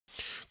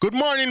Good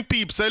morning,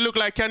 peeps. It look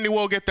like Candy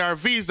will get her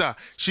visa.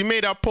 She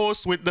made a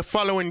post with the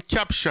following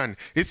caption.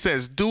 It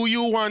says, "Do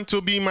you want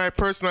to be my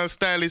personal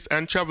stylist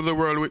and travel the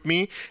world with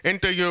me?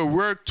 Enter your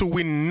work to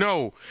win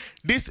now.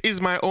 This is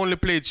my only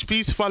page.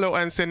 Please follow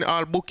and send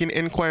all booking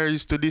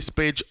inquiries to this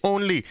page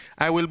only.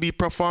 I will be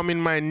performing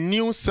my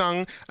new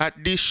song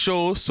at this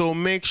show, so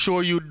make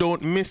sure you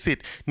don't miss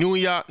it. New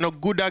York no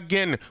good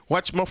again.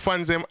 Watch my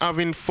fans them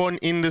having fun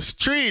in the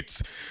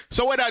streets."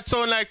 So what that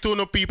sound like to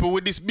no people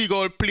with this big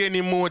old plane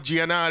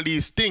emoji and all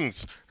these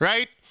things,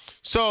 right?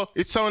 So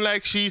it sound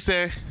like she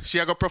said she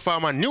a go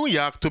perform in New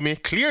York to me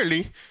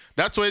clearly.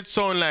 That's what it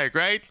sound like,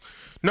 right?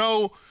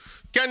 Now,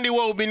 Candy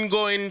Wow been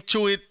going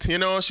through it, you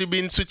know, she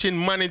been switching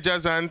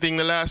managers and thing.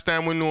 The last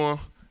time we know,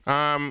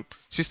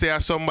 she say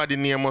somebody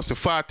name was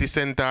 40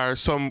 cent or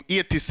some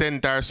 80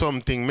 cent or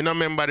something. Me no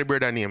remember the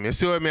brother name. You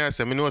see what I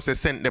say? Me know say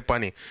cent the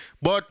money.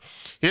 But,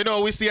 you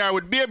know, we see her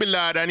with Baby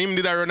Lad and him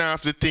did a run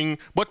off the thing.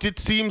 But it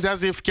seems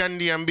as if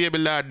Candy and Baby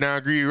Lad now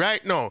agree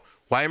right now.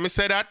 Why me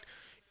say that?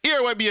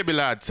 Hear what Baby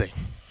Lad say.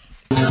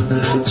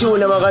 Tune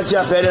them a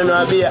chop, they don't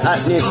know be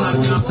at this.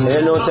 They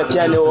don't know say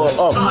Candy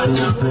up.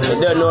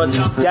 They don't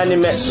know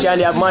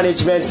Candy have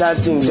management and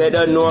things. They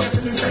don't know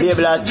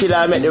Baby Lad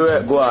still make the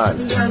work go on.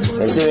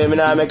 They see me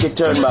now make it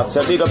turn back.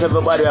 So big up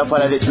everybody who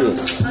follow the thing.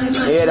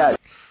 You hear that?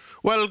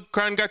 Well,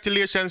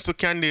 congratulations to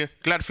Candy.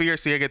 Glad for you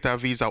to get a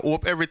visa.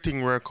 Hope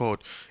everything work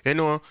out. You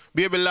know,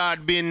 Baby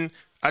Lad been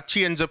a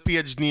change the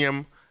page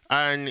name.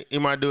 And he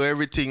might do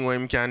everything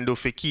what he can do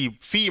for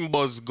keep theme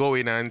buzz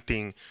going and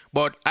thing.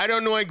 But I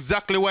don't know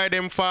exactly why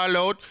them fall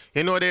out.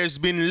 You know, there's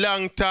been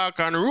long talk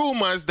and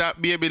rumors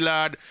that Baby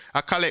Lad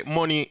collect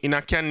money in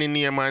a Candy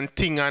name and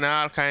thing and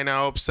all kind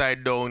of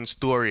upside down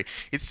story.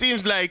 It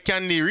seems like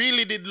Candy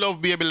really did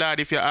love Baby Lad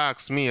if you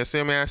ask me. You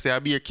see me, I say, I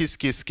be a kiss,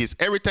 kiss, kiss.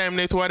 Every time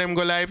they two of them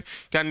go live,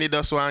 Candy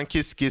does one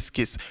kiss, kiss,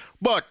 kiss.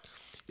 But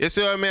you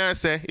see what I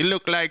say? It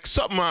look like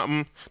something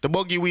happen. The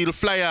buggy wheel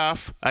fly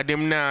off and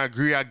them now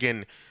agree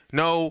again.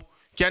 Now,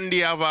 Candy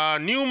have a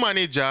new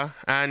manager,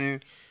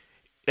 and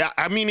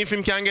I mean, if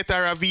him can get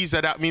her a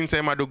visa, that means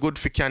I'm do good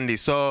for Candy.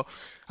 So,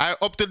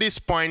 up to this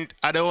point,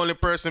 I'm the only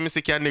person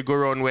Mr. Candy go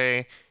around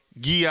where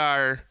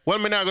gear. Well,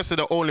 me not gonna say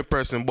the only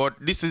person, but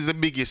this is the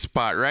biggest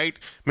part, right?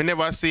 Me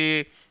never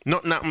say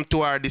nothing happen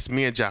to her this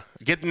major.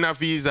 Getting a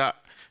visa,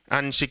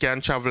 and she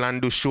can travel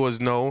and do shows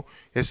now.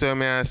 You see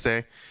what I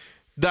say?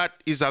 That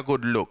is a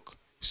good look.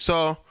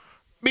 So,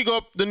 big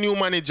up the new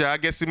manager. I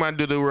guess he might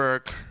do the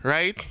work,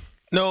 right?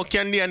 Now,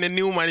 Candy and the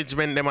new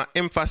management, them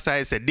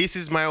emphasize that this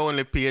is my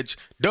only page.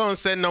 Don't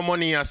send no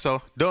money here,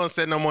 so. Don't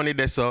send no money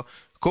there, so.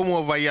 Come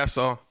over here,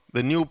 so.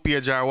 The new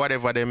page or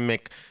whatever they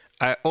make,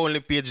 I only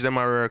page them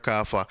I work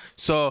off.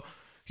 So,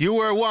 you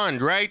were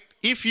warned, right?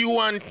 If you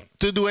want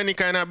to do any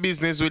kind of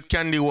business with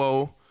Candy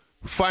Wow,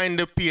 find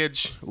the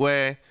page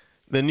where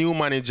the new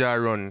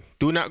manager run.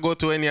 Do not go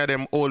to any of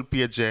them old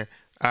pages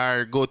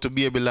or go to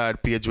Baby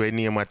Lad page where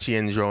name a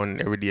change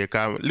around every day.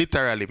 Cause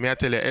literally, may I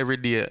tell you, every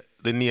day,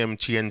 the name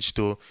change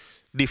to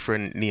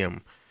different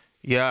name.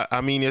 Yeah,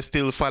 I mean, you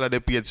still follow the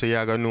page, so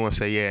you're going to know,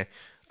 say, yeah,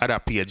 other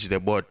page there,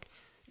 but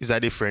it's a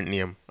different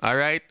name. All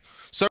right?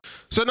 So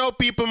now,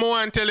 people, I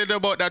want to tell you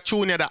about that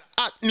tune, the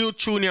hot new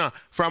tune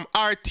from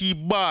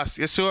RT Boss.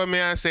 You see what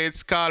I say?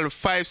 It's called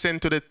 5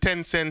 cents to the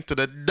 10 cents to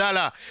the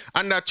dollar.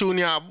 And that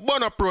tune,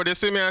 Bono Pro, you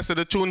see me, I say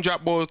the tune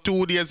dropped about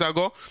 2 days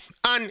ago.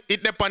 And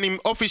it depends on him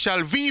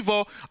official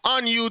Vivo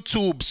on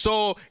YouTube.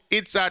 So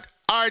it's at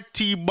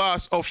RT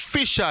Boss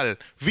official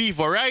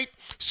Vivo, right?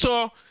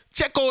 So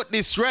check out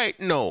this right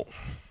now.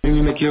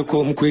 You make you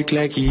come quick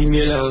like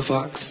email or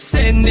fax.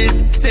 Send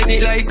this, send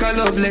it like a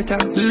love letter.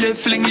 Left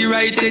fling you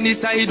right any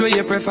side where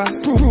you prefer.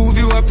 Prove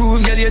you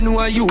approve, girl, you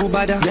know you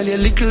better. Girl, you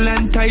little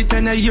and tight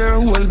and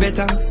your whole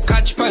better.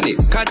 Catch pan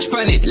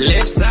it,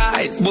 left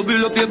side.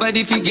 Bubble up your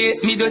body,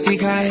 forget me dirty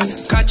guy.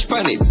 Catch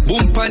pan it,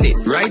 boom pan it,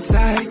 right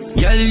side.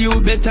 Girl, you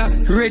better,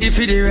 ready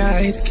for the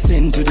ride.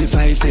 Send to the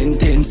 5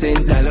 cent, 10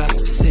 cent dollar.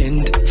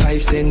 Send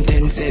 5 cent,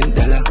 10 cent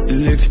dollar.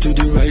 Left to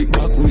the right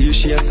back, where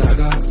she a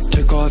saga.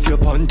 Take off your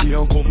panty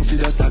and come for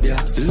the stab ya.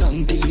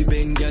 Long till you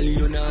bend, girl,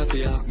 you not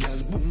fear.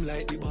 Girl, boom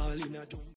like the ball in a